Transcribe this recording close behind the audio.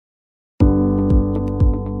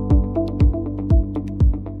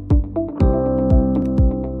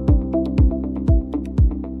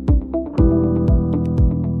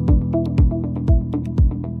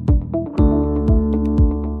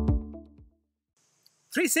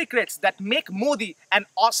3 secrets that make Modi an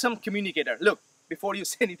awesome communicator. Look, before you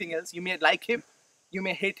say anything else, you may like him, you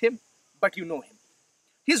may hate him, but you know him.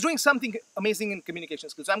 He's doing something amazing in communication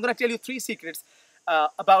skills. So I'm going to tell you 3 secrets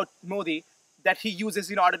about Modi that he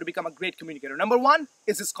uses in order to become a great communicator. Number 1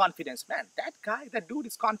 is his confidence. Man, that dude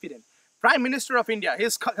is confident. Prime Minister of India,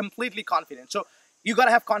 he's completely confident. So you got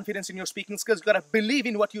to have confidence in your speaking skills. You got to believe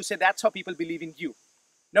in what you say. That's how people believe in you.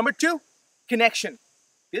 Number 2, connection.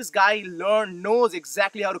 This guy knows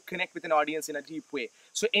exactly how to connect with an audience in a deep way.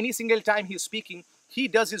 So any single time he's speaking, he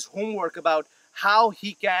does his homework about how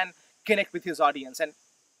he can connect with his audience. And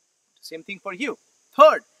same thing for you.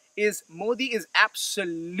 Third is Modi is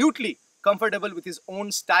absolutely comfortable with his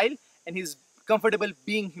own style and he's comfortable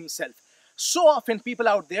being himself. So often people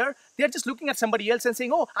out there, they're just looking at somebody else and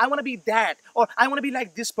saying, oh, I want to be that, or I want to be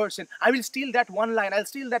like this person. I will steal that one line. I'll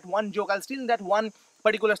steal that one joke. I'll steal that one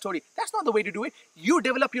particular story. That's not the way to do it. You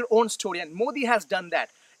develop your own story, and Modi has done that.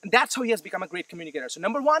 And that's how he has become a great communicator. So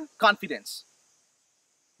number 1, confidence.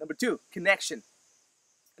 Number 2, connection.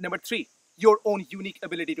 Number 3, your own unique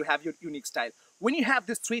ability to have your unique style. When you have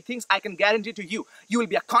these 3 things, I can guarantee to you, you will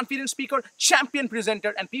be a confident speaker, champion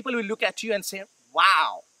presenter, and people will look at you and say,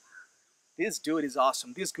 wow, this dude is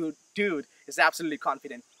awesome. This good dude is absolutely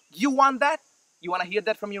confident. You want that? You want to hear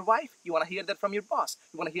that from your wife? You want to hear that from your boss?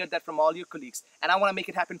 You want to hear that from all your colleagues? And I want to make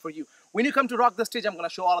it happen for you. When you come to Rock the Stage, I'm going to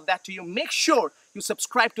show all of that to you. Make sure you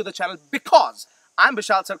subscribe to the channel because I'm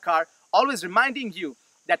Bishal Sarkar, always reminding you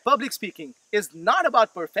that public speaking is not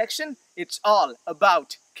about perfection. It's all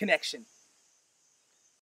about connection.